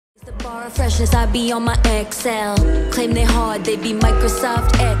Bar of freshness, I be on my Excel. Claim they hard, they be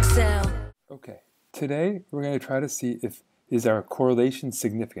Microsoft Excel. Okay, today we're going to try to see if is our correlation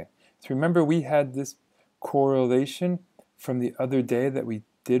significant. So remember we had this correlation from the other day that we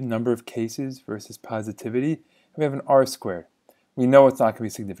did, number of cases versus positivity. We have an R squared. We know it's not going to be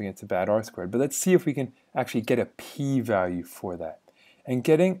significant, it's a bad R squared, but let's see if we can actually get a p-value for that. And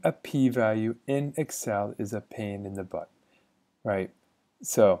getting a p-value in Excel is a pain in the butt, right?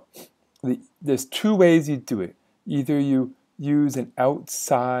 So there's two ways you do it. Either you use an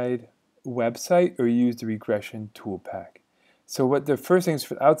outside website or you use the regression tool pack. So what the first thing is,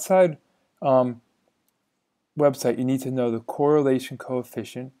 for the outside website, you need to know the correlation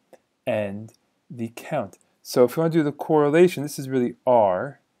coefficient and the count. So if you want to do the correlation, this is really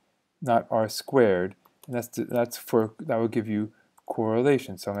R, not R squared, and that will give you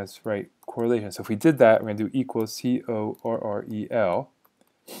correlation. So I'm going to write correlation. So if we did that, we're going to do equals CORREL,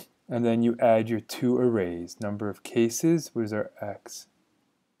 and then you add your two arrays. Number of cases was our X,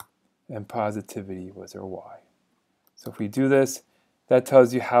 and positivity was our Y. So if we do this, that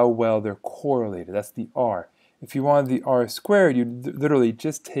tells you how well they're correlated. That's the R. If you wanted the R squared, you literally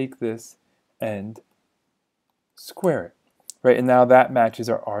just take this and square it, right? And now that matches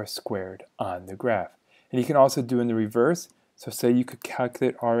our R squared on the graph. And you can also do in the reverse. So say you could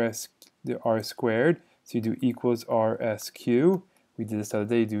calculate the R squared. So you do equals RSQ. We did this the other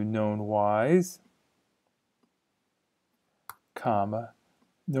day. You do known Y's, comma,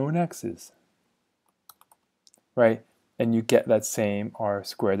 known X's, right? And you get that same R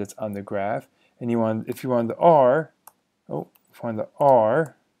squared that's on the graph. And if you want the R, you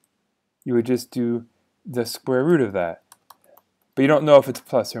would just do the square root of that. But you don't know if it's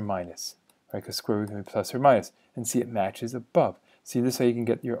plus or minus, right? Because square root can be plus or minus. And see, it matches above. See, this is how you can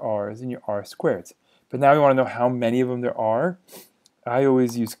get your R's and your R squareds. But now we want to know how many of them there are. I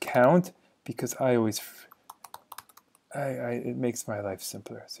always use count because it makes my life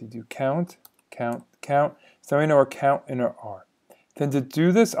simpler. So you do count, count, count. So now we know our count and our R. Then to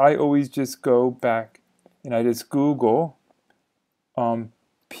do this, I always just go back and I just Google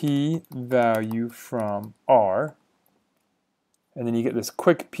p-value from R, and then you get this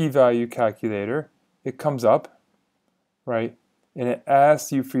quick p-value calculator. It comes up, right, and it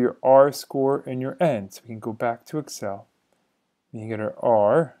asks you for your R score and your N. So we can go back to Excel. You can get our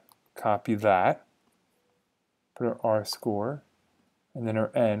R, copy that, put our R score, and then our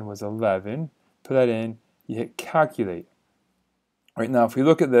N was 11. Put that in, you hit calculate. Right now, if we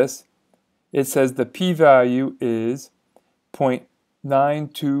look at this, it says the p-value is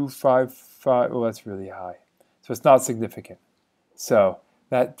 0.9255. Oh, that's really high. So it's not significant. So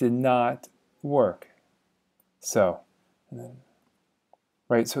that did not work. So,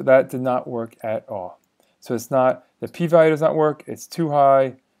 right, so that did not work at all. So it's not, the p-value does not work, it's too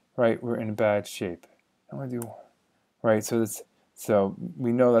high, right, we're in bad shape. I'm going to do, right, so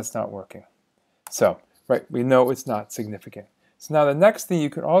we know that's not working. So, right, we know it's not significant. So now the next thing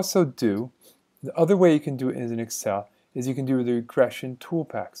you can also do, the other way you can do it in Excel, is you can do the regression tool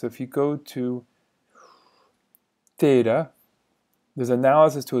pack. So if you go to data, there's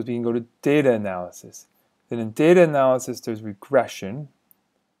analysis tools, but you can go to data analysis. Then in data analysis, there's regression.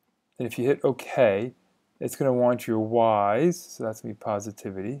 And if you hit OK, it's going to want your Y's, so that's going to be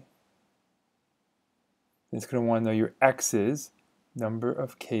positivity. It's going to want to know your X's, number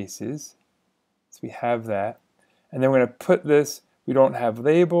of cases. So we have that. And then we're going to put this, we don't have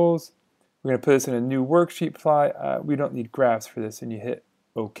labels. We're going to put this in a new worksheet file. We don't need graphs for this, and you hit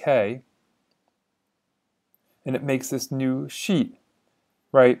OK. And it makes this new sheet,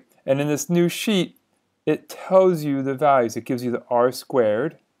 right? And in this new sheet, it tells you the values. It gives you the R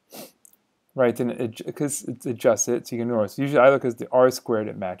squared, right? Then because it adjusts it, so you can ignore it. So usually I look at the R squared,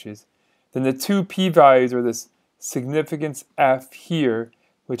 it matches. Then the two p-values are this significance F here,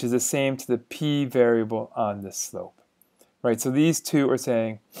 which is the same to the p variable on the slope, right? So these two are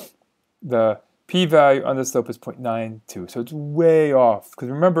saying the p-value on the slope is 0.92, so it's way off. Because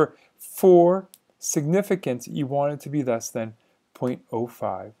remember, for significance, you want it to be less than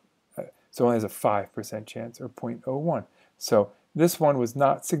 0.05. So it only has a 5% chance, or 0.01. So this one was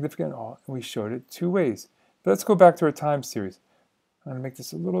not significant at all, and we showed it two ways. But let's go back to our time series. I'm going to make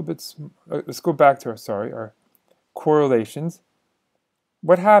this a little bit, let's go back to our correlations.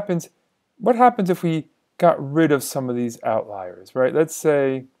 What happens if we got rid of some of these outliers, right? Let's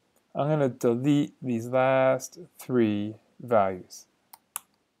say I'm going to delete these last three values.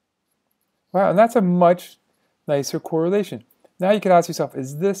 Wow, and that's a much nicer correlation. Now you can ask yourself,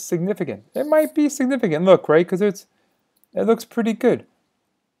 is this significant? It might be significant, look, right? Because it looks pretty good.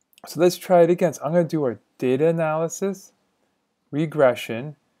 So let's try it again. So I'm going to do our data analysis,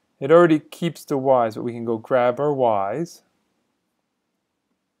 regression, It already keeps the y's, but we can go grab our y's.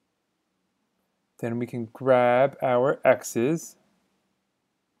 Then we can grab our x's.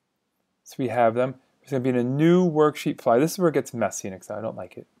 So we have them. It's going to be in a new worksheet file. This is where it gets messy in Excel. I don't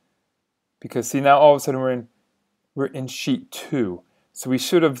like it. Because see, now all of a sudden we're in sheet 2. So we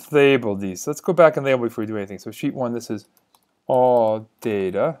should have labeled these. So let's go back and label before we do anything. So sheet 1, this is all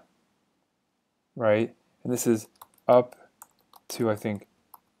data, right? And this is up to, I think,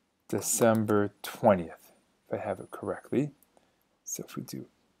 December 20th, if I have it correctly. So if we do,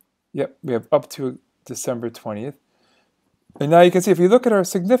 yep, we have up to December 20th. And now you can see, if you look at our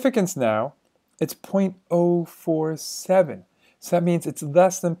significance now, it's 0.047. So that means it's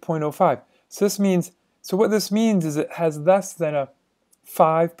less than 0.05. So this means, so what this means is it has less than a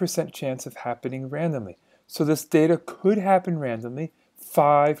 5% chance of happening randomly. So this data could happen randomly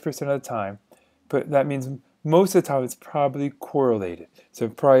 5% of the time, but that means most of the time it's probably correlated. So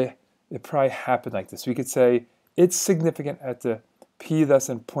it probably happened like this. We could say it's significant at the p less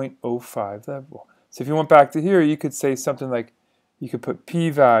than 0.05 level. So if you went back to here, you could say something like, you could put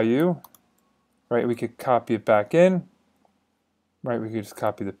p-value, right? We could copy it back in, right? We could just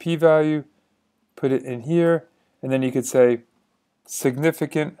copy the p-value, put it in here, and then you could say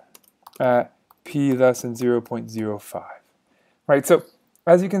significant at p less than 0.05, right? So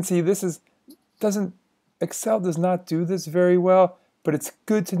as you can see, Excel does not do this very well, but it's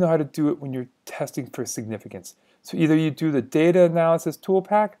good to know how to do it when you're testing for significance. So either you do the data analysis tool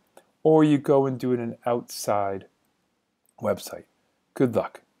pack, or you go and do it in an outside website. Good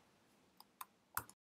luck.